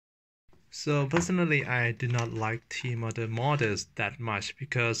So personally, I do not like T-motor models that much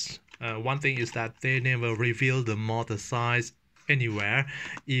because one thing is that they never reveal the motor size anywhere,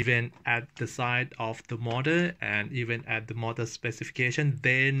 even at the side of the motor and even at the motor specification.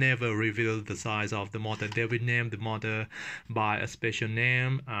 They never reveal the size of the motor. They will name the motor by a special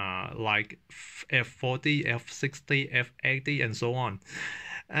name, like F40, F60, F80, and so on.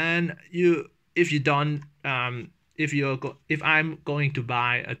 And if you don't if I'm going to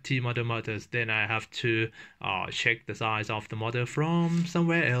buy a T-motor motors, then I have to check the size of the motor from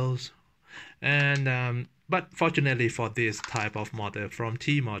somewhere else. And but fortunately for this type of motor from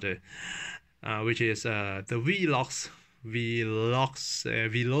T-motor, which is the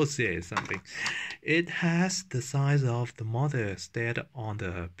Veloce something, it has the size of the motor stated on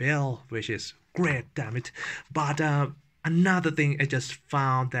the bell, which is great, damn it. But another thing I just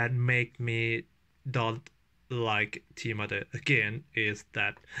found that make me don't like T-motor again is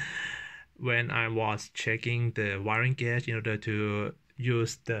that when I was checking the wiring gauge in order to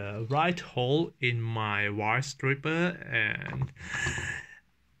use the right hole in my wire stripper, and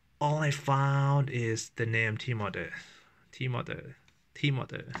all I found is the name T-motor, T-motor,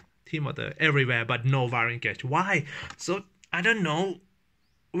 T-motor, T-motor everywhere, but no wiring gauge. Why? So I don't know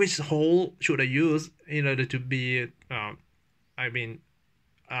which hole should I use in order to be. I mean,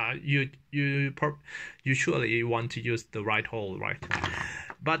 you surely want to use the right hole, right?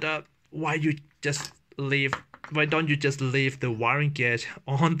 But why don't you just leave the wiring gauge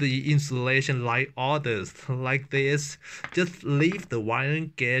on the insulation like others, like this? Just leave the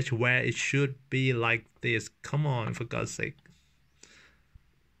wiring gauge where it should be, like this. Come on, for God's sake.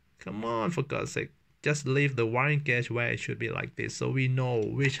 Come on, for God's sake. Just leave the wiring gauge where it should be, like this, so we know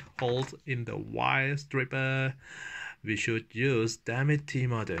which holes in the wire stripper we should use. Damn it,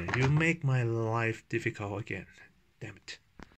 T-motor. You make my life difficult again. Damn it.